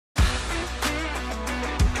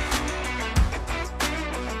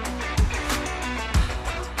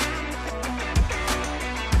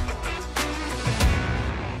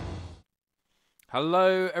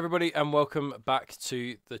Hello everybody and welcome back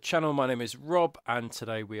to the channel. My name is Rob and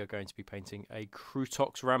today we are going to be painting a Kroot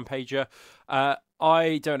Rampager.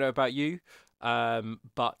 I don't know about you,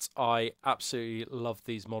 but I absolutely loved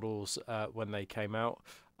these models when they came out.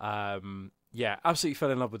 Yeah, absolutely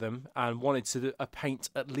fell in love with them and wanted to paint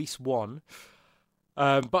at least one.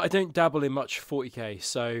 But I don't dabble in much 40k,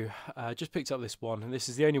 so just picked up this one, and this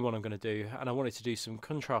is the only one I'm going to do. And I wanted to do some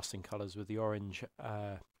contrasting colours with the orange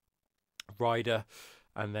rider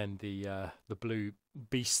and then the blue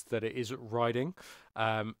beast that it is riding.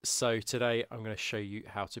 So today I'm going to show you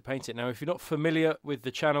how to paint it. Now, if you're not familiar with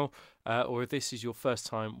the channel, or if this is your first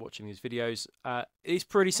time watching these videos, it's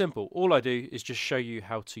pretty simple. All I do is just show you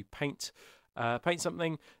how to paint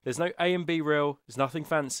something. There's no A and B reel. There's nothing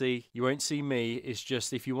fancy. You won't see me. It's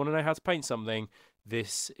just, if you want to know how to paint something,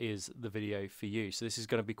 this is the video for you. So this is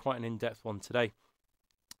going to be quite an in-depth one today.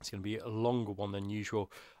 It's going to be a longer one than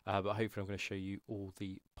usual, but hopefully I'm going to show you all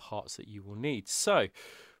the parts that you will need. So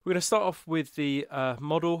we're going to start off with the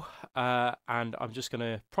model, and I'm just going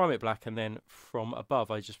to prime it black, and then from above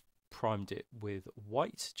I just primed it with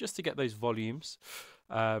white just to get those volumes,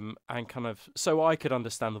 and kind of so I could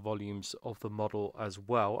understand the volumes of the model as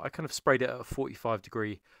well. I kind of sprayed it at a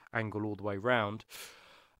 45-degree angle all the way round,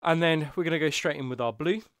 and then we're going to go straight in with our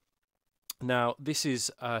blue. Now this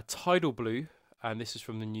is Tidal Blue, and this is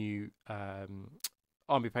from the new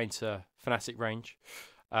Army Painter Fanatic range.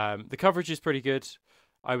 The coverage is pretty good.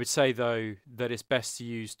 I would say, though, that it's best to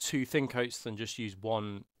use two thin coats than just use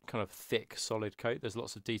one kind of thick, solid coat. There's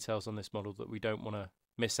lots of details on this model that we don't want to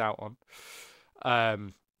miss out on.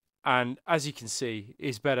 And as you can see,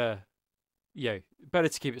 it's better, better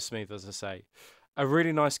to keep it smooth, as I say. A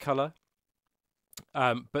really nice colour.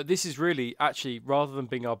 But this is really, actually, rather than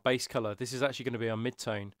being our base colour, this is actually going to be our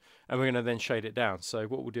mid-tone, and we're going to then shade it down. So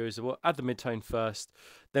what we'll do is we'll add the mid-tone first,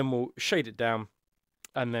 then we'll shade it down,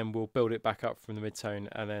 and then we'll build it back up from the mid-tone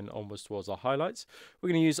and then onwards towards our highlights. We're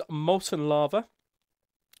going to use Molten Lava,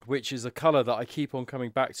 which is a colour that I keep on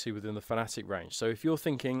coming back to within the Fanatic range. So if you're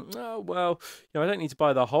thinking, oh, well, I don't need to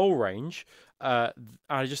buy the whole range, I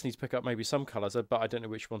just need to pick up maybe some colours, but I don't know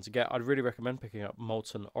which one to get, I'd really recommend picking up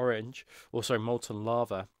Molten Orange, or sorry, Molten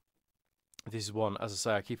Lava. This is one, as I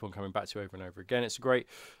say, I keep on coming back to over and over again. It's a great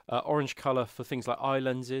orange colour for things like eye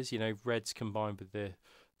lenses, reds combined with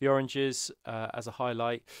the oranges as a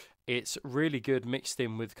highlight. It's really good mixed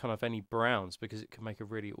in with kind of any browns, because it can make a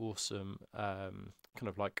really awesome kind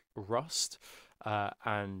of like rust,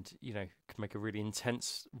 and can make a really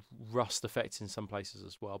intense rust effect in some places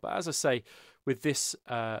as well. But as I say, with this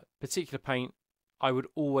particular paint, I would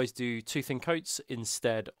always do two thin coats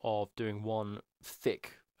instead of doing one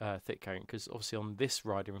thick coat, because obviously on this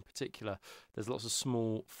rider in particular, there's lots of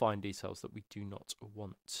small fine details that we do not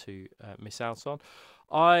want to miss out on.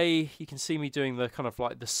 You can see me doing the kind of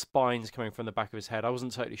like the spines coming from the back of his head. I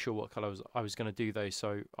wasn't totally sure what colour I was going to do those,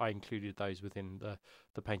 so I included those within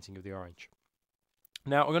the painting of the orange.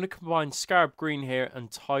 Now I'm going to combine Scarab Green here and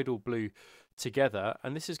Tidal Blue together,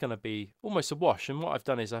 and this is going to be almost a wash. And what I've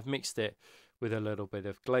done is I've mixed it with a little bit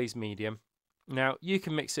of glaze medium. Now you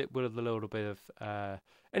can mix it with a little bit of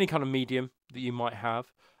any kind of medium that you might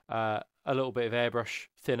have, a little bit of airbrush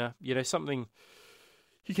thinner, something.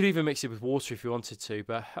 You could even mix it with water if you wanted to,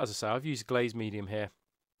 but as I say, I've used glaze medium here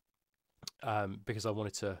because I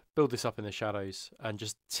wanted to build this up in the shadows and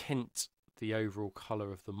just tint the overall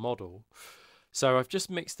colour of the model. So I've just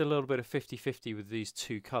mixed a little bit of 50-50 with these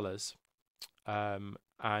two colours, and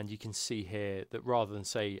you can see here that rather than,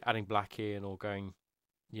 say, adding black in or going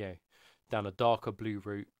down a darker blue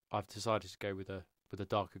route, I've decided to go with a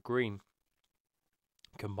darker green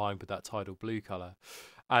combined with that Tidal Blue colour.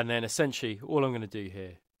 And then essentially all I'm going to do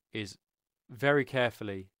here is very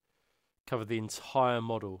carefully cover the entire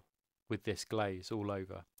model with this glaze all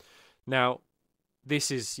over. Now this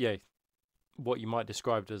is what you might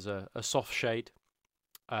describe as a soft shade,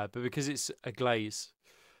 but because it's a glaze,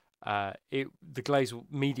 the glaze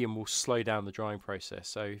medium will slow down the drying process.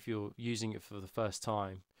 So if you're using it for the first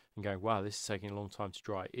time and going, wow, this is taking a long time to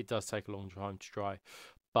dry, it does take a long time to dry,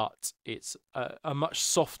 but it's a much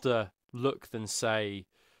softer look than, say,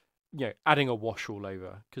 adding a wash all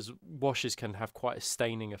over, because washes can have quite a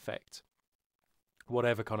staining effect,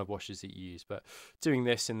 whatever kind of washes that you use. But doing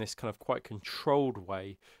this in this kind of quite controlled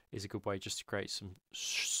way is a good way just to create some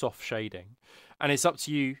soft shading. And it's up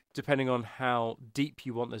to you, depending on how deep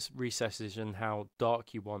you want this recesses and how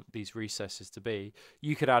dark you want these recesses to be.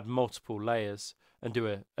 You could add multiple layers and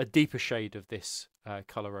do a deeper shade of this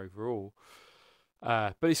colour overall.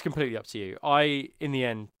 But it's completely up to you. I, in the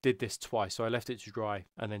end, did this twice, so I left it to dry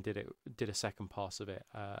and then did a second pass of it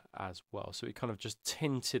as well. So it kind of just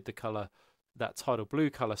tinted the colour that Tidal Blue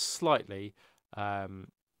colour slightly, but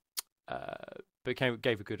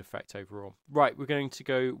gave a good effect overall. Right, we're going to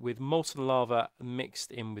go with Molten Lava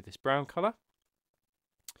mixed in with this brown colour.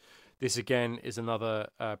 This again is another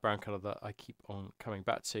brown colour that I keep on coming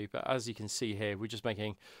back to, but as you can see here, we're just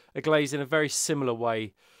making a glaze in a very similar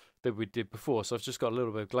way that we did before. So I've just got a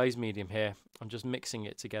little bit of glaze medium here. I'm just mixing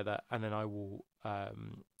it together, and then I will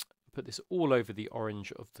put this all over the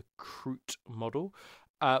orange of the Kroot model.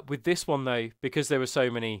 With this one though, because there were so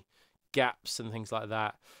many gaps and things like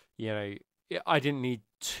that, you know, I didn't need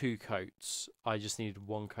 2 coats. I just needed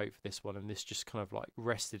 1 coat for this one, and this just kind of like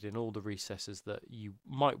rested in all the recesses that you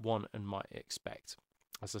might want and might expect.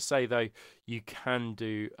 As I say though, you can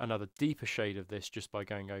do another deeper shade of this just by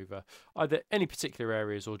going over either any particular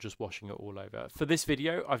areas or just washing it all over. For this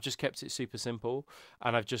video, I've just kept it super simple,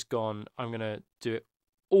 and I've just gone, I'm going to do it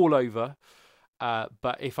all over.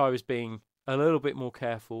 But if I was being a little bit more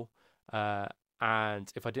careful,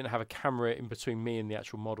 and if I didn't have a camera in between me and the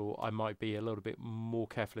actual model, I might be a little bit more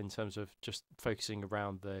careful in terms of just focusing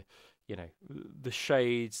around the, you know, the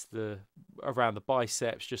shades, around the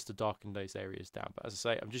biceps, just to darken those areas down. But as I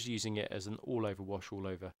say, I'm just using it as an all-over wash,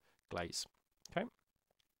 all-over glaze. Okay.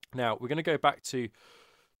 Now we're going to go back to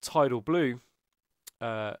Tidal Blue.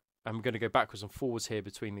 I'm going to go backwards and forwards here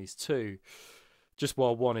between these two. Just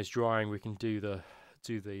while one is drying, we can do the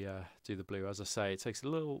blue. As I say, it takes a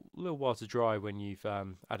little while to dry when you've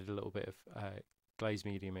added a little bit of glaze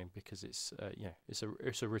medium in, because it's it's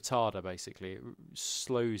a retarder basically. It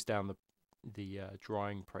slows down the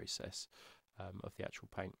drying process of the actual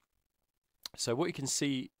paint. So what you can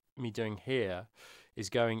see me doing here is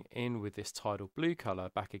going in with this Tidal Blue color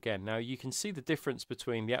back again. Now you can see the difference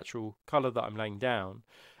between the actual color that I'm laying down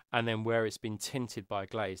and then where it's been tinted by a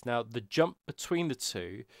glaze. Now the jump between the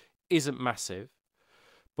two isn't massive,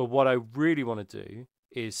 but what I really want to do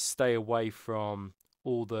is stay away from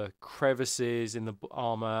all the crevices in the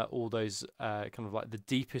armor, all those kind of like the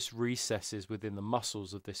deepest recesses within the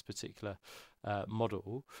muscles of this particular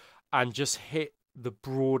model, and just hit the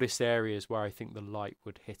broadest areas where I think the light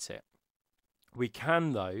would hit it. We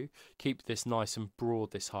can though keep this nice and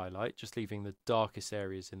broad, this highlight, just leaving the darkest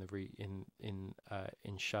areas in the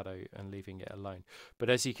in shadow and leaving it alone. But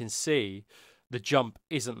as you can see, the jump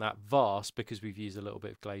isn't that vast because we've used a little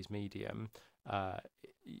bit of glaze medium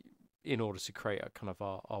in order to create a kind of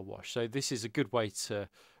our wash. So this is a good way to,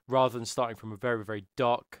 rather than starting from a very, very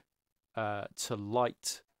dark to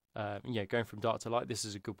light, going from dark to light, this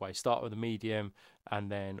is a good way. Start with a medium and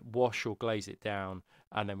then wash or glaze it down,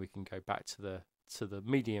 and then we can go back to the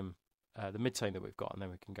medium, the mid-tone that we've got, and then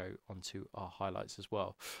we can go onto our highlights as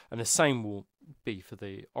well. And the same will be for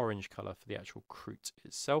the orange color for the actual Kroot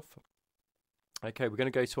itself. Okay, we're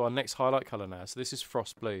going to go to our next highlight color now. So this is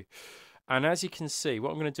Frost Blue. And as you can see, what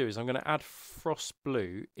I'm going to do is I'm going to add Frost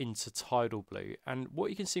Blue into Tidal Blue. And what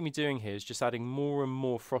you can see me doing here is just adding more and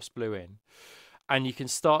more Frost Blue in. And you can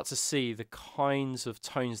start to see the kinds of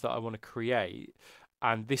tones that I want to create.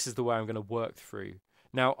 And this is the way I'm going to work through.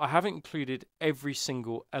 Now, I haven't included every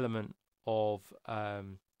single element of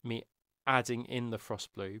me adding in the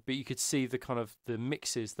Frost Blue, but you could see the kind of the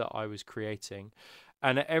mixes that I was creating.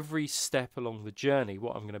 And at every step along the journey,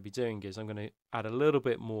 what I'm going to be doing is I'm going to add a little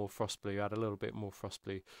bit more Frost Blue, add a little bit more Frost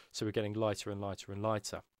Blue, so we're getting lighter and lighter and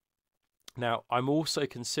lighter. Now, I'm also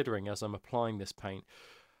considering, as I'm applying this paint,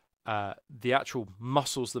 the actual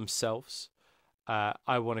muscles themselves.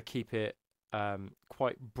 I want to keep it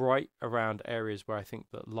quite bright around areas where I think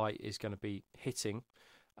that light is going to be hitting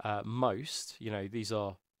most. You know,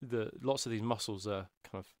 lots of these muscles are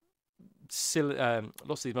kind of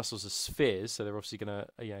lots of these muscles are spheres, so they're obviously going to,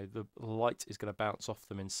 the light is going to bounce off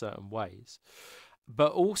them in certain ways.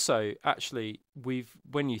 But also, actually,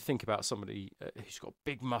 when you think about somebody who's got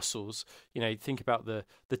big muscles, think about the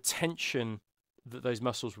tension that those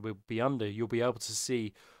muscles will be under. You'll be able to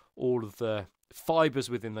see all of the fibers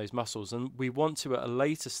within those muscles, and we want to, at a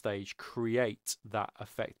later stage, create that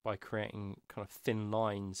effect by creating kind of thin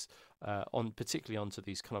lines particularly onto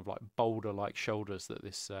these kind of like boulder-like shoulders that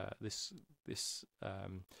this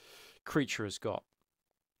creature has got.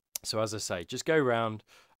 So as I say, just go around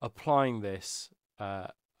applying this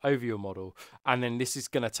over your model, and then this is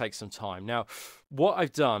going to take some time. Now, what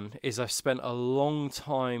I've done is I've spent a long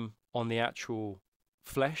time on the actual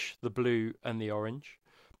flesh, the blue and the orange,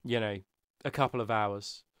 a couple of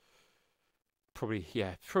hours, probably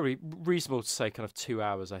reasonable to say kind of 2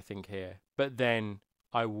 hours, I think, here. But then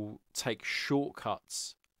I will take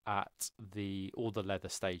shortcuts at all the leather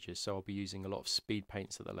stages, so I'll be using a lot of speed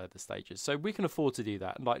paints at the leather stages. So we can afford to do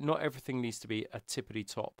that. Like, not everything needs to be a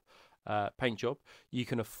tippity top paint job, you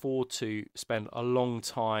can afford to spend a long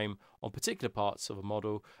time on particular parts of a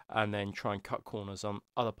model and then try and cut corners on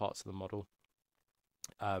other parts of the model.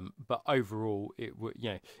 But overall,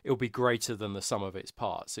 it'll be greater than the sum of its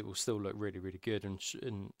parts. It will still look really, really good, and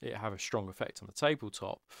it have a strong effect on the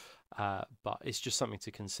tabletop. But it's just something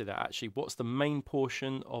to consider. Actually, what's the main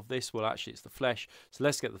portion of this? Well, actually, it's the flesh. So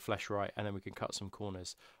let's get the flesh right, and then we can cut some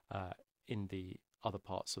corners in the other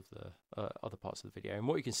parts of the video. And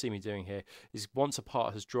what you can see me doing here is, once a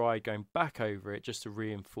part has dried, going back over it just to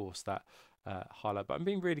reinforce that highlight. But I'm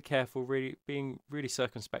being really careful, being really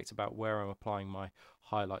circumspect about where I'm applying my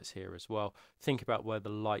highlights here as well. Think about where the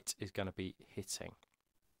light is going to be hitting.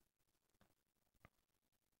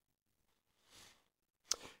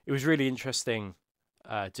 It was really interesting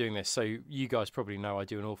doing this. So you guys probably know I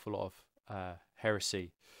do an awful lot of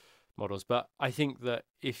heresy models, but I think that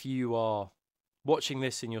if you are watching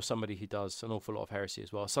this and you're somebody who does an awful lot of heresy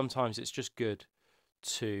as well, sometimes it's just good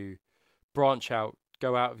to branch out,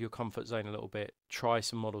 go out of your comfort zone a little bit, try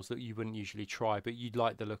some models that you wouldn't usually try but you'd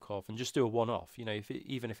like the look of, and just do a one-off. You know,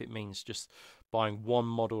 even if it means just buying one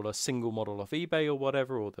model, a single model off eBay or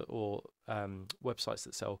whatever, or websites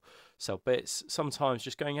that sell bits. Sometimes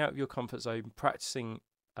just going out of your comfort zone, practicing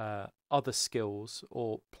other skills,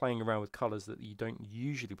 or playing around with colors that you don't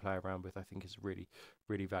usually play around with, I think is a really,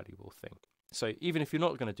 really valuable thing. So even if you're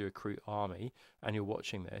not going to do a Kroot army and you're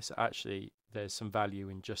watching this, actually there's some value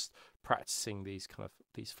in just practicing these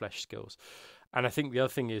flesh skills. And I think the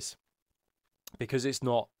other thing is, because it's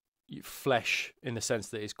not flesh in the sense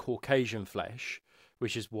that it's Caucasian flesh,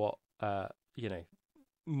 which is what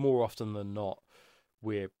more often than not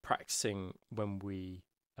we're practicing when we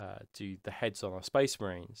do the heads on our Space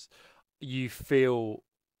Marines, you feel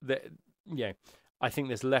that, I think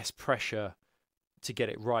there's less pressure to get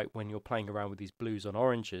it right when you're playing around with these blues on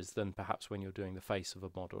oranges than perhaps when you're doing the face of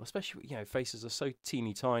a model. Especially, faces are so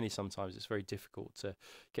teeny tiny sometimes, it's very difficult to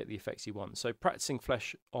get the effects you want. So practicing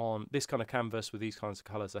flesh on this kind of canvas with these kinds of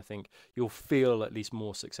colors, I think you'll feel at least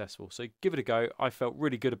more successful. So give it a go. I felt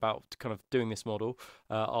really good about kind of doing this model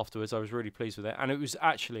afterwards. I was really pleased with it. And it was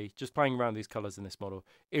actually, just playing around these colors in this model,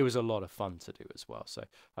 it was a lot of fun to do as well. So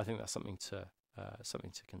I think that's something to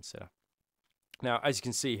consider. Now, as you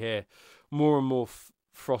can see here, more and more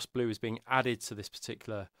frost blue is being added to this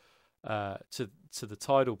particular, to the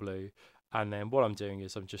Tidal Blue. And then what I'm doing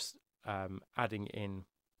is I'm just adding in,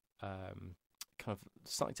 kind of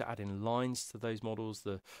starting to add in lines to those models.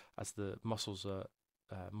 As the muscles are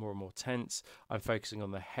more and more tense, I'm focusing on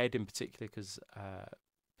the head in particular, because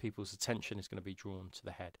people's attention is going to be drawn to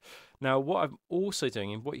the head. Now, what I'm also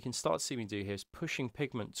doing, and what you can start to see me do here, is pushing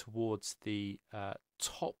pigment towards the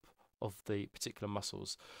top of the particular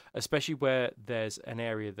muscles, especially where there's an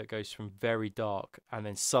area that goes from very dark, and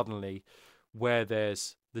then suddenly where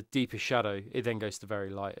there's the deepest shadow, it then goes to very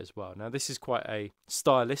light as well. Now, this is quite a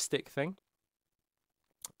stylistic thing,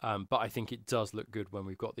 but I think it does look good when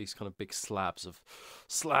we've got these kind of big slabs of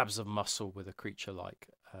muscle with a creature like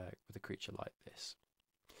this.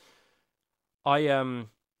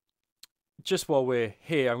 Just while we're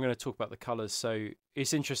here, I'm going to talk about the colors. So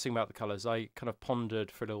it's interesting about the colors. I kind of pondered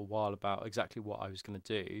for a little while about exactly what I was going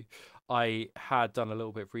to do. I had done a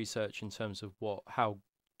little bit of research in terms of how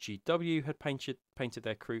GW had painted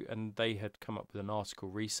their Kroot, and they had come up with an article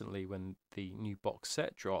recently when the new box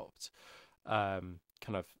set dropped, kind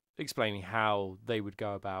of explaining how they would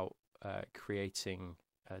go about creating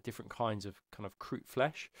different kinds of kind of Kroot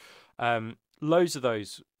flesh. Loads of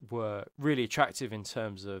those were really attractive in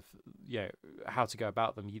terms of how to go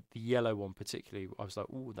about them. The yellow one particularly, I was like,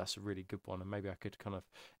 oh, that's a really good one, and maybe I could kind of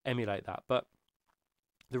emulate that. But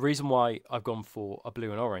the reason why I've gone for a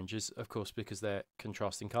blue and orange is, of course, because they're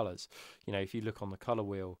contrasting colors. If you look on the color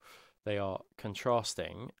wheel, they are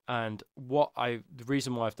contrasting. And the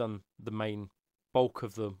reason why I've done the main bulk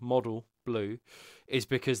of the model blue is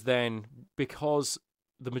because the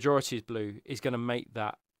majority is blue, is going to make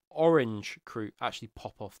that orange Kroot actually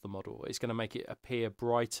pop off the model. It's going to make it appear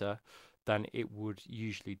brighter than it would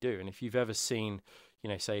usually do. And if you've ever seen,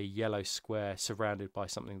 say a yellow square surrounded by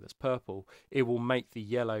something that's purple, it will make the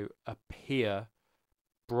yellow appear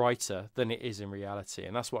brighter than it is in reality.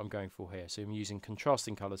 And that's what I'm going for here. So I'm using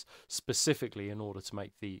contrasting colors specifically in order to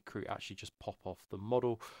make the Kroot actually just pop off the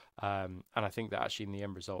model. And I think that actually in the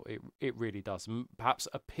end result, it really does, perhaps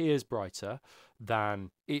appears brighter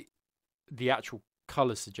than the actual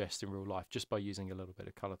colors suggest in real life, just by using a little bit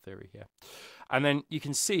of color theory here. And then you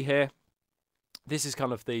can see here, this is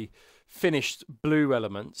kind of the finished blue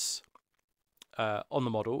elements on the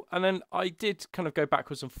model, and then I did kind of go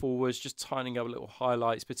backwards and forwards, just tightening up little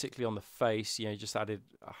highlights, particularly on the face. You know, just added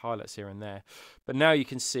highlights here and there. But now you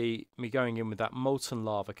can see me going in with that Molten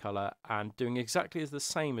Lava color and doing exactly the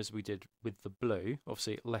same as we did with the blue.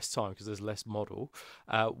 Obviously less time because there's less model.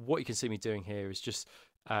 What you can see me doing here is just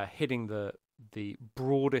hitting the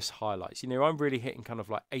broadest highlights. You know, I'm really hitting kind of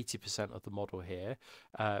like 80% of the model here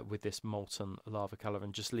with this Molten Lava color,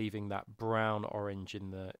 and just leaving that brown orange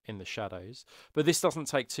in the shadows. But this doesn't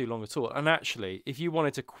take too long at all. And actually, if you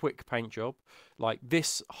wanted a quick paint job like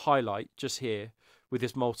this highlight just here with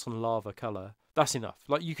this Molten Lava color, that's enough.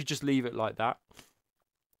 Like, you could just leave it like that,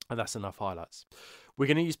 and that's enough highlights. We're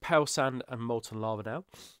going to use Pale Sand and Molten Lava now.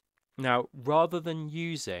 Now, rather than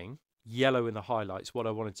using yellow in the highlights, what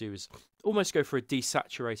I want to do is almost go for a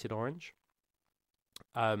desaturated orange.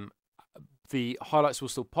 The highlights will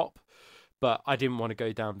still pop, but I didn't want to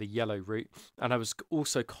go down the yellow route, and I was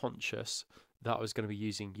also conscious that I was going to be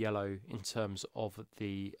using yellow in terms of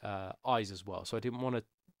the eyes as well, so I didn't want to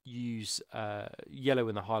use yellow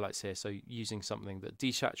in the highlights here. So using something that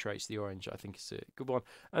desaturates the orange, I think, is a good one,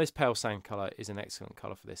 and this Pale Sand color is an excellent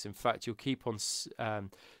color for this. In fact, you'll keep on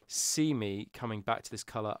see me coming back to this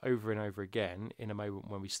color over and over again in a moment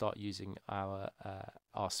when we start using our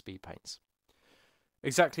speed paints.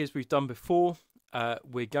 Exactly as we've done before,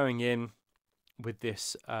 we're going in with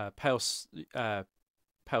this pale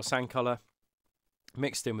sand color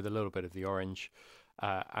mixed in with a little bit of the orange,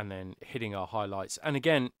 and then hitting our highlights. And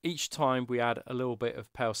again, each time we add a little bit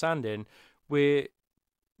of Pale Sand in, we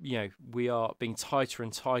are being tighter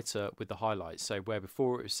and tighter with the highlights. So where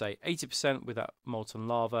before it was, say, 80% with that Molten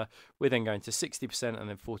Lava, we're then going to 60% and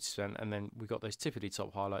then 40%, and then we got those tippity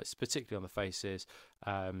top highlights, particularly on the faces,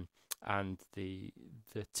 and the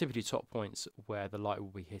tippity top points where the light will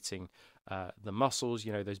be hitting the muscles,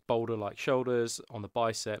 you know, those boulder like shoulders, on the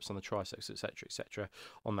biceps, on the triceps, etc.,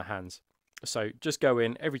 on the hands. So just go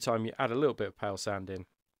in every time you add a little bit of Pale Sand in.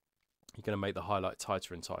 You're going to make the highlight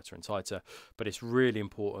tighter and tighter and tighter, but it's really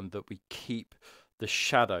important that we keep the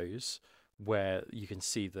shadows where you can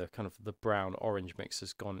see the kind of the brown orange mix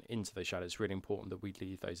has gone into the shadows. It's really important that we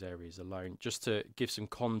leave those areas alone, just to give some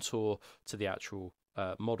contour to the actual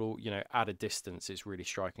model. You know, at a distance, it's really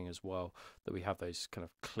striking as well that we have those kind of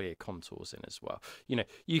clear contours in as well. You know,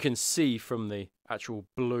 you can see from the actual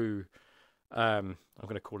blue, I'm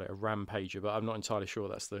going to call it a rampager, but I'm not entirely sure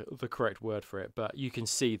that's the correct word for it. But you can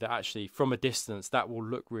see that actually from a distance that will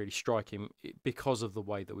look really striking because of the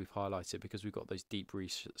way that we've highlighted, because we've got those deep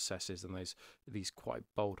recesses and these quite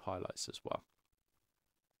bold highlights as well.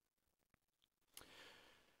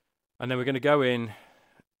 And then we're going to go in,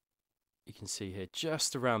 you can see here,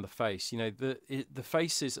 just around the face. You know, the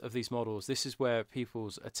faces of these models, this is where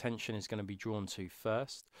people's attention is going to be drawn to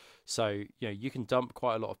first. So, you know, you can dump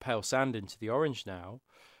quite a lot of Pale Sand into the orange now,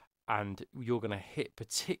 and you're going to hit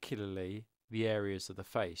particularly the areas of the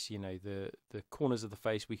face. You know, the corners of the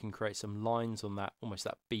face, we can create some lines on that, almost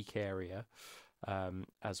that beak area,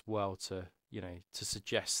 as well, to, you know, to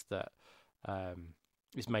suggest that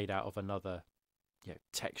it's made out of another, you know,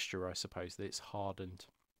 texture, I suppose, that it's hardened.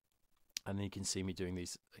 And then you can see me doing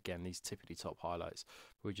these, again, these tippity top highlights.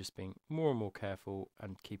 We're just being more and more careful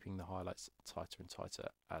and keeping the highlights tighter and tighter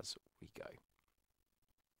as we go.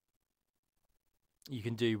 You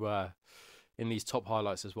can do in these top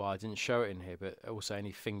highlights as well. I didn't show it in here, but also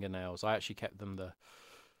any fingernails. I actually kept them the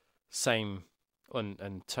same,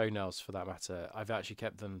 and toenails for that matter. I've actually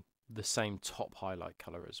kept them the same top highlight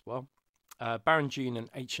color as well. Barren Dune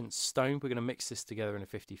and Ancient Stone. We're going to mix this together in a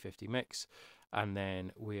 50-50 mix. And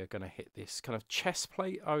then we are going to hit this kind of chest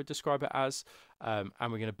plate, I would describe it as, and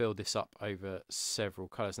we're going to build this up over several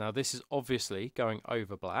colours. Now, this is obviously going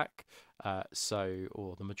over black,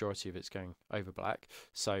 or the majority of it's going over black,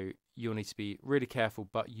 so you'll need to be really careful,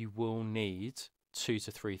 but you will need 2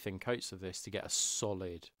 to 3 thin coats of this to get a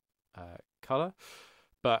solid colour.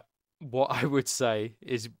 But what I would say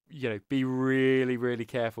is, you know, be really, really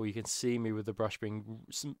careful. You can see me with the brush being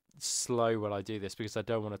slow when I do this, because I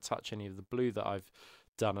don't want to touch any of the blue that I've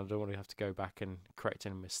done. I don't want to have to go back and correct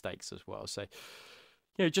any mistakes as well. So,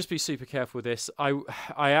 you know, just be super careful with this.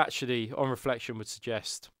 I actually, on reflection, would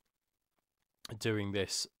suggest doing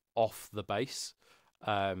this off the base.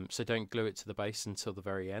 So don't glue it to the base until the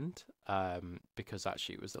very end, because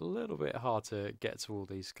actually it was a little bit hard to get to all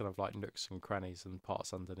these kind of like nooks and crannies and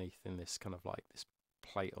parts underneath in this kind of like this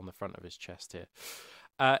plate on the front of his chest here.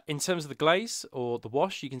 In terms of the glaze or the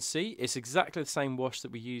wash, you can see it's exactly the same wash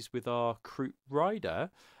that we used with our Kroot rider,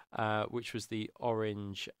 which was the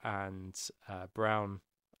orange and brown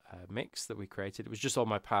mix that we created. It was just on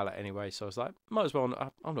my palette anyway, so I was like, might as well,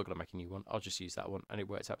 I'm not going to make a new one, I'll just use that one, and it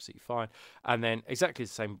works absolutely fine. And then exactly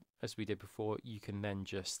the same as we did before, you can then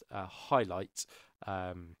just highlight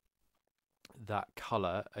that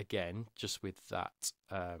color again, just with that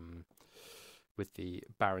with the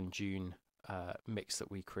Barren Dune mix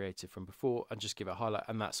that we created from before, and just give it a highlight,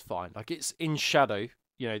 and that's fine. Like, it's in shadow,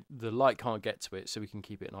 you know, the light can't get to it, so we can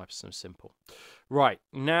keep it nice and simple. Right,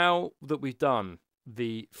 now that we've done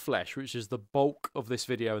the flesh, which is the bulk of this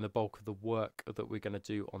video and the bulk of the work that we're going to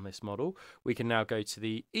do on this model, we can now go to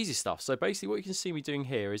the easy stuff. So basically what you can see me doing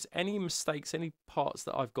here is any mistakes, any parts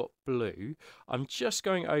that I've got blue, I'm just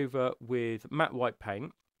going over with matte white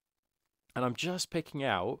paint, and I'm just picking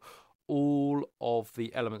out all of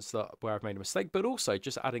the elements where I've made a mistake, but also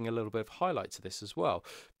just adding a little bit of highlight to this as well,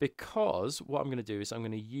 because what I'm going to do is I'm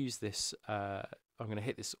going to use this I'm going to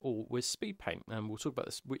hit this all with speed paint, and we'll talk about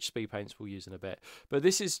this, which speed paints we'll use in a bit. But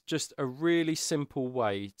this is just a really simple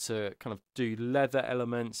way to kind of do leather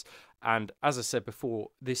elements. And as I said before,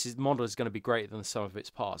 this model is going to be greater than the sum of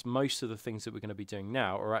its parts. Most of the things that we're going to be doing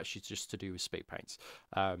now are actually just to do with speed paints.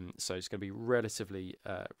 So it's going to be relatively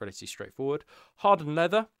straightforward. Hardened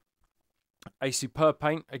leather, a superb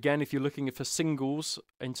paint. Again, if you're looking for singles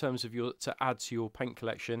in terms of to add to your paint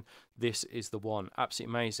collection, this is the one.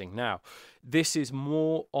 Absolutely amazing. Now, this is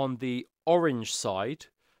more on the orange side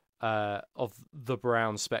of the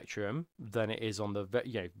brown spectrum than it is on the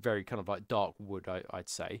very kind of like dark wood, I'd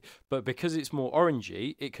say. But because it's more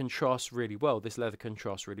orangey, it contrasts really well. This leather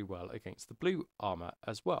contrasts really well against the blue armor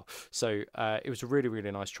as well. So it was a really,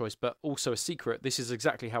 really nice choice. But also a secret, this is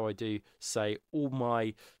exactly how I do, say, all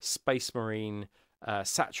my Space Marine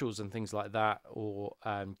satchels and things like that, or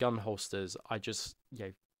gun holsters. I just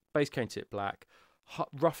base coat it black,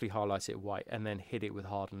 roughly highlight it white, and then hit it with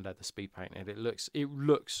hardened leather speed paint, and it looks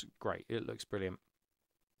great. It looks brilliant.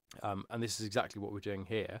 And this is exactly what we're doing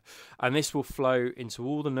here, and this will flow into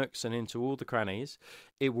all the nooks and into all the crannies.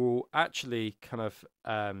 It will actually kind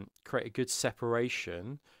of create a good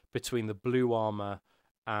separation between the blue armor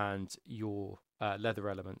and your leather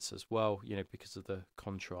elements as well, because of the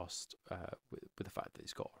contrast with the fact that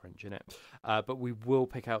it's got orange in it. But we will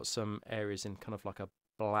pick out some areas in kind of like a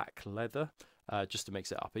black leather, just to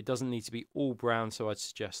mix it up. It doesn't need to be all brown, so I'd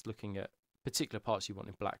suggest looking at particular parts you want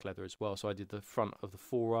in black leather as well. So I did the front of the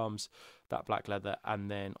forearms, that black leather, and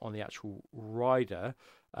then on the actual rider,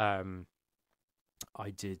 I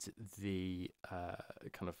did the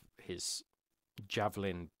kind of his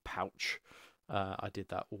javelin pouch. I did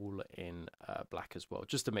that all in black as well,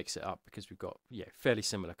 just to mix it up, because we've got fairly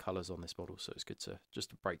similar colours on this model, so it's good to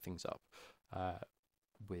break things up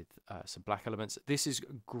with some black elements. This is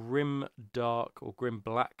Grim Black,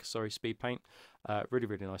 speed paint. Really,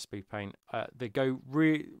 really nice speed paint. They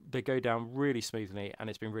go down really smoothly, and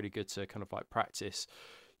it's been really good to kind of like practice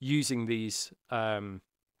using these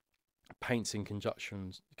paints in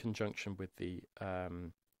conjunction with the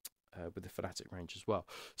Fanatic range as well.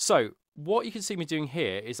 So what you can see me doing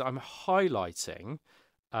here is I'm highlighting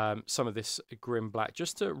some of this Grim Black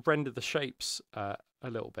just to render the shapes a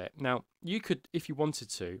little bit. Now, you could, if you wanted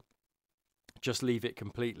to, just leave it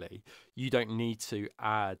completely. You don't need to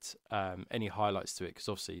add any highlights to it, because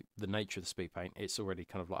obviously the nature of the speed paint, it's already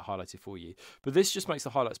kind of like highlighted for you. But this just makes the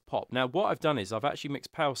highlights pop. Now, what I've done is I've actually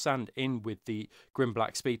mixed pale sand in with the Grim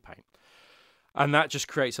Black speed paint, and that just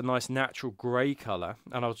creates a nice natural grey colour,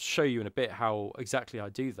 and I'll show you in a bit how exactly I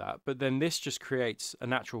do that. But then this just creates a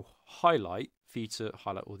natural highlight for you to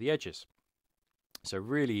highlight all the edges. So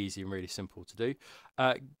really easy and really simple to do.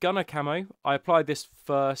 Gunner Camo, I applied this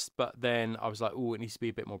first, but then I was like, oh, it needs to be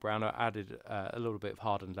a bit more brown. I added a little bit of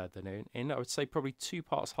hardened leather in. I would say probably 2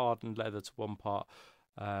 parts hardened leather to 1 part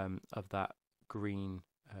of that green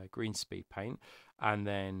speed paint, and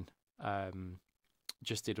then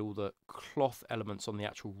just did all the cloth elements on the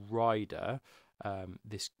actual rider,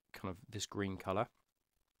 this green colour.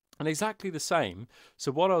 And exactly the same.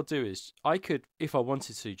 So what I'll do is I could, if I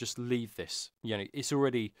wanted to, just leave this. It's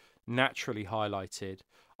already naturally highlighted.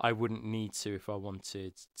 I wouldn't need to if I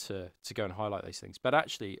wanted to go and highlight those things. But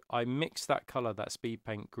actually, I mixed that colour, that speed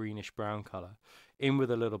paint greenish brown colour, in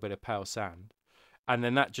with a little bit of pale sand. And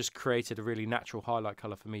then that just created a really natural highlight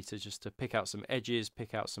colour for me to pick out some edges,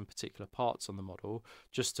 pick out some particular parts on the model,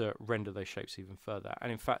 just to render those shapes even further.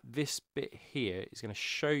 And in fact, this bit here is going to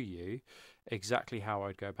show you exactly how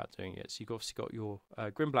I'd go about doing it. So you've obviously got your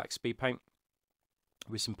Grim Black speed paint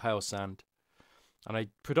with some pale sand. And I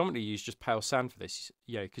predominantly use just pale sand for this,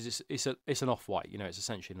 because it's an off-white, it's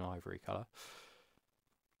essentially an ivory colour.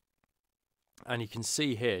 And you can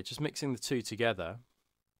see here, just mixing the two together,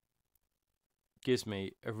 gives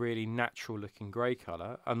me a really natural looking grey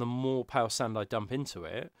colour, and the more pale sand I dump into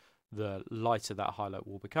it, the lighter that highlight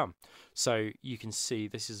will become. So you can see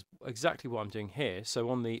this is exactly what I'm doing here. So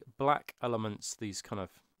on the black elements, these kind of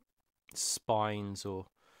spines or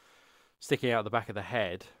sticking out the back of the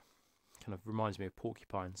head, kind of reminds me of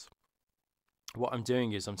porcupines. What I'm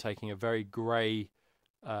doing is I'm taking a very grey,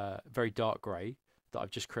 very dark grey that I've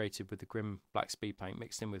just created with the Grim Black Speed Paint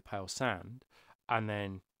mixed in with pale sand, and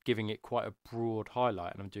then giving it quite a broad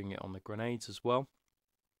highlight, and I'm doing it on the grenades as well.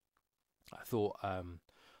 I thought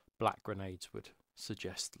black grenades would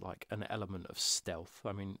suggest like an element of stealth.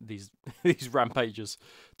 I mean, these rampages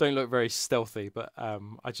don't look very stealthy, but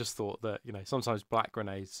I just thought that, you know, sometimes black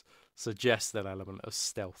grenades suggest an element of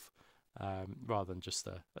stealth rather than just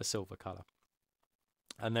a silver color.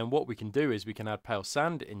 And then what we can do is we can add pale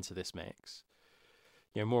sand into this mix,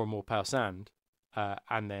 you know, more and more pale sand,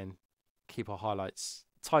 and then keep our highlights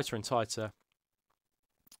tighter and tighter.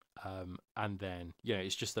 And then, you know,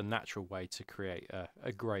 it's just a natural way to create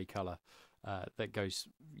a grey colour that goes,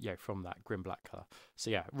 you know, from that grim black colour.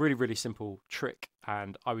 So yeah, really, really simple trick.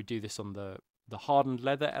 And I would do this on the hardened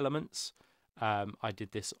leather elements. I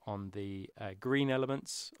did this on the green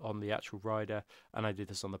elements on the actual rider, and I did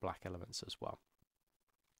this on the black elements as well.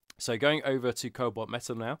 So going over to Cobalt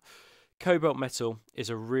Metal now. Cobalt Metal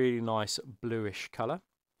is a really nice bluish colour.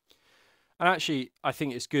 And actually, I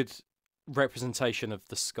think it's good representation of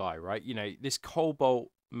the sky, right? You know, this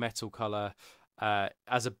Cobalt Metal colour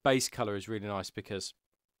as a base colour is really nice because,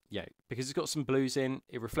 yeah, because it's got some blues in.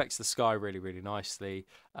 It reflects the sky really, really nicely.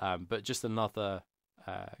 But just another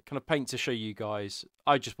kind of paint to show you guys.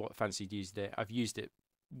 I just fancied using it. I've used it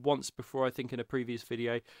once before, I think, in a previous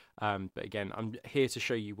video, but again, I'm here to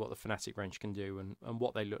show you what the Fnatic range can do and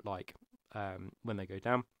what they look like when they go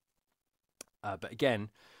down. But again,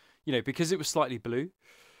 you know, because it was slightly blue,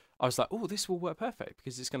 I was like, oh, this will work perfect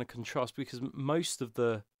because it's going to contrast, because most of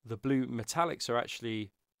the blue metallics are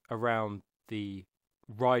actually around the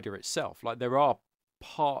rider itself. Like, there are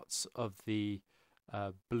parts of the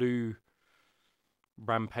blue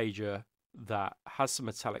Rampager that has some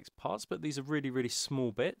metallic parts, but these are really, really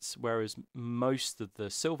small bits, whereas most of the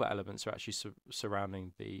silver elements are actually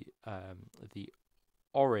surrounding the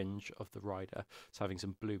orange of the rider. So having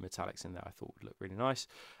some blue metallics in there I thought would look really nice.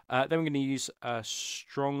 Then we're going to use a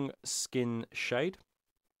strong skin shade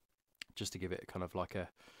just to give it kind of like a,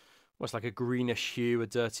 what's like a greenish hue, a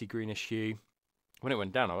dirty greenish hue. When it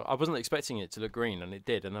went down, I wasn't expecting it to look green, and it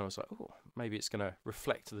did. And then I was like, oh, maybe it's going to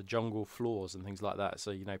reflect the jungle floors and things like that.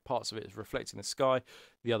 So, you know, parts of it is reflecting the sky,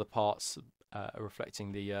 the other parts are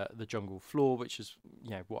reflecting the jungle floor, which is,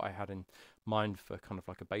 you know, what I had in mind for kind of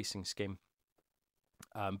like a basing scheme.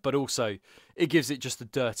 But also, it gives it just a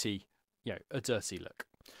dirty, you know, a dirty look.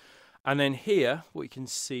 And then here, what you can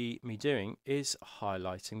see me doing is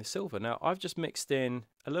highlighting the silver. Now, I've just mixed in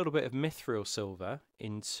a little bit of Mithril silver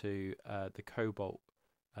into the Cobalt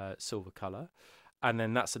silver colour, and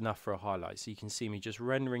then that's enough for a highlight. So you can see me just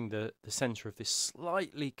rendering the centre of this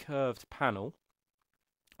slightly curved panel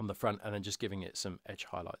on the front, and then just giving it some edge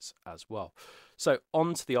highlights as well. So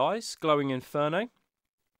onto the eyes, Glowing Inferno.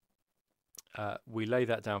 We lay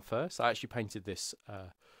that down first. I actually painted this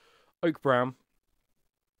oak brown.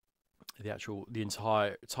 The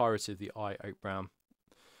entirety of the eye oak brown,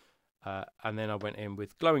 and then I went in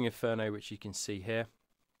with Glowing Inferno, which you can see here,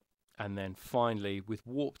 and then finally with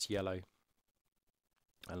Warped Yellow.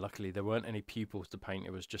 And luckily there weren't any pupils to paint,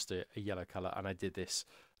 it was just a yellow colour, and I did this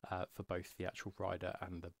for both the actual rider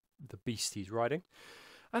and the beast he's riding.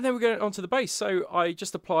 And then we're going on to the base. So I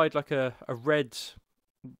just applied like a red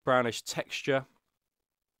brownish texture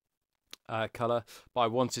colour, but I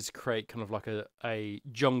wanted to create kind of like a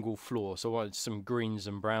jungle floor, so I wanted some greens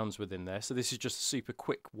and browns within there. So this is just a super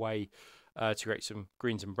quick way to create some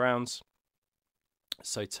greens and browns.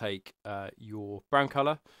 So take your brown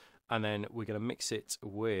colour, and then we're going to mix it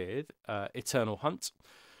with Eternal Hunt,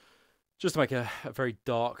 just to make a very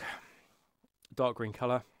dark green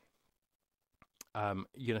colour. You're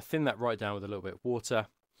going to thin that right down with a little bit of water,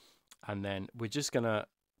 and then we're just going to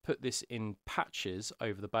put this in patches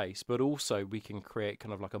over the base, but also we can create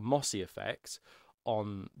kind of like a mossy effect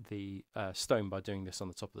on the stone by doing this on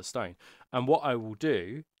the top of the stone. And what I will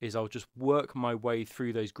do is I'll just work my way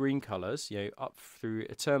through those green colours, you know, up through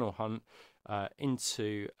Eternal Hunt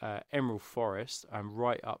into Emerald Forest and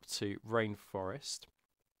right up to Rainforest.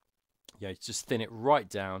 You know, just thin it right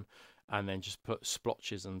down, and then just put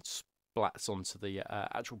splotches and splats onto the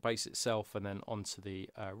actual base itself, and then onto the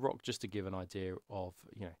rock, just to give an idea of,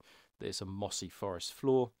 you know, that it's a mossy forest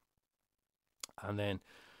floor. And then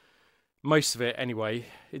most of it anyway,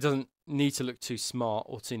 it doesn't need to look too smart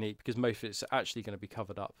or too neat, because most of it's actually going to be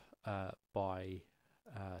covered up by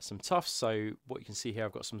some tufts. So what you can see here,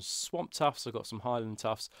 I've got some swamp tufts, I've got some highland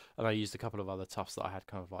tufts, and I used a couple of other tufts that I had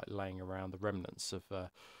kind of like laying around, the remnants of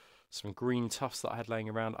some green tufts that I had laying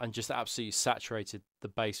around, and just absolutely saturated the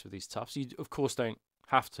base with these tufts. You of course don't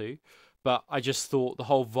have to, but I just thought the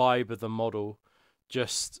whole vibe of the model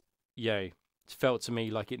just, felt to me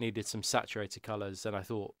like it needed some saturated colours, and I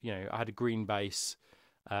thought, I had a green base,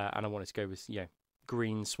 and I wanted to go with,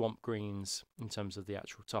 green swamp greens in terms of the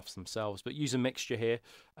actual tufts themselves, but use a mixture here.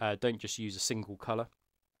 Don't just use a single colour.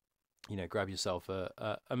 Grab yourself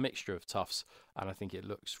a mixture of tufts, and I think it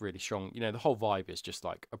looks really strong. The whole vibe is just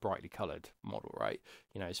like a brightly coloured model, right?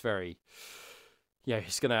 It's very,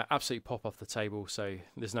 it's gonna absolutely pop off the table. So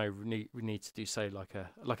there's no need to do, say, like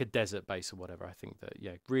a desert base or whatever. I think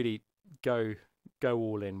that really go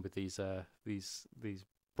all in with these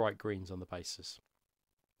bright greens on the bases.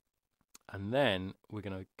 And then we're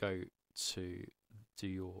going to go to do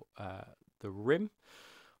your the rim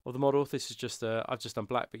of the model. This is just I've just done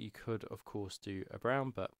black, but you could of course do a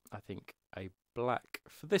brown, but I think a black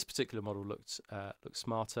for this particular model looks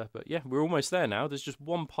smarter. But yeah, we're almost there now. There's just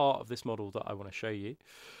one part of this model that I want to show you.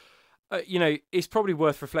 It's probably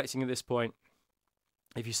worth reflecting at this point,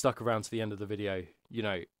 if you stuck around to the end of the video.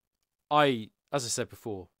 As I said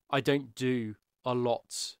before, I don't do a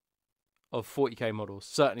lot of 40k models,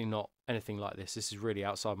 certainly not anything like this. This is really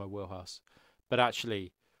outside my wheelhouse. But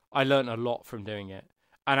actually, I learned a lot from doing it.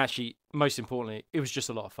 And actually, most importantly, it was just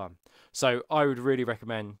a lot of fun. So I would really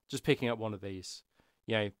recommend just picking up one of these,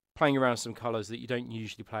 playing around with some colours that you don't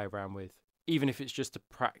usually play around with, even if it's just to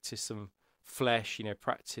practice some flesh,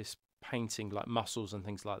 practice painting like muscles and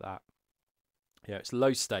things like that. It's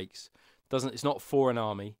low stakes. It's not for an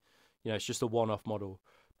army. It's just a one-off model.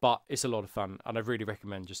 But it's a lot of fun, and I really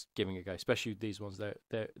recommend just giving it a go, especially these ones.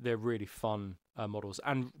 They're really fun models,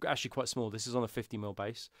 and actually quite small. This is on a 50mm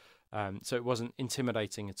base, so it wasn't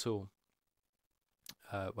intimidating at all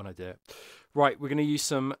when I did it. Right, we're going to use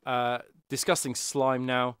some disgusting slime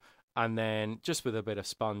now, and then just with a bit of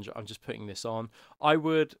sponge, I'm just putting this on.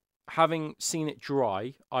 Having seen it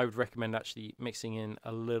dry, I would recommend actually mixing in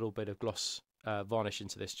a little bit of gloss varnish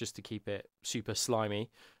into this, just to keep it super slimy.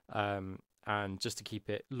 And just to keep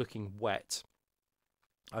it looking wet,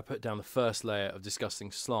 I put down the first layer of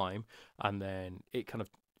disgusting slime, and then it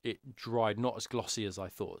dried not as glossy as I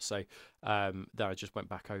thought. So then I just went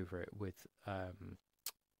back over it with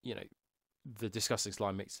the disgusting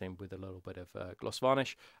slime mixed in with a little bit of gloss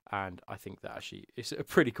varnish, and I think that actually it's a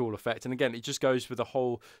pretty cool effect. And again, it just goes with the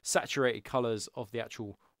whole saturated colours of the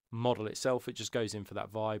actual model itself. It just goes in for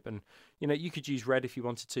that vibe. And you could use red if you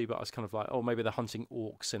wanted to, but I was kind of like, oh, maybe they're hunting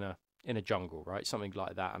orcs in a jungle, right? Something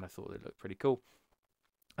like that, and I thought it looked pretty cool.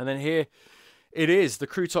 And then here it is, the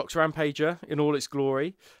Kroot Rampager in all its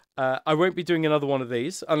glory. I won't be doing another one of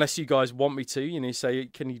these unless you guys want me to. Say,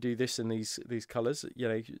 can you do this in these colours?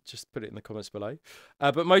 Just put it in the comments below.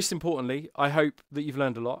 But most importantly, I hope that you've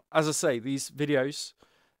learned a lot. As I say, these videos,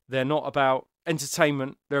 they're not about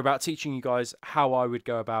entertainment. They're about teaching you guys how I would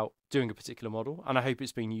go about doing a particular model, and I hope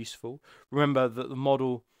it's been useful. Remember that the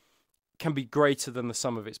model can be greater than the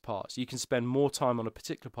sum of its parts. You can spend more time on a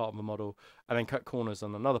particular part of a model and then cut corners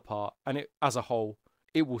on another part, and as a whole,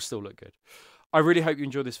 it will still look good. I really hope you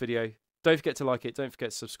enjoyed this video. Don't forget to like it, don't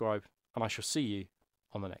forget to subscribe, and I shall see you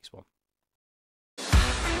on the next one.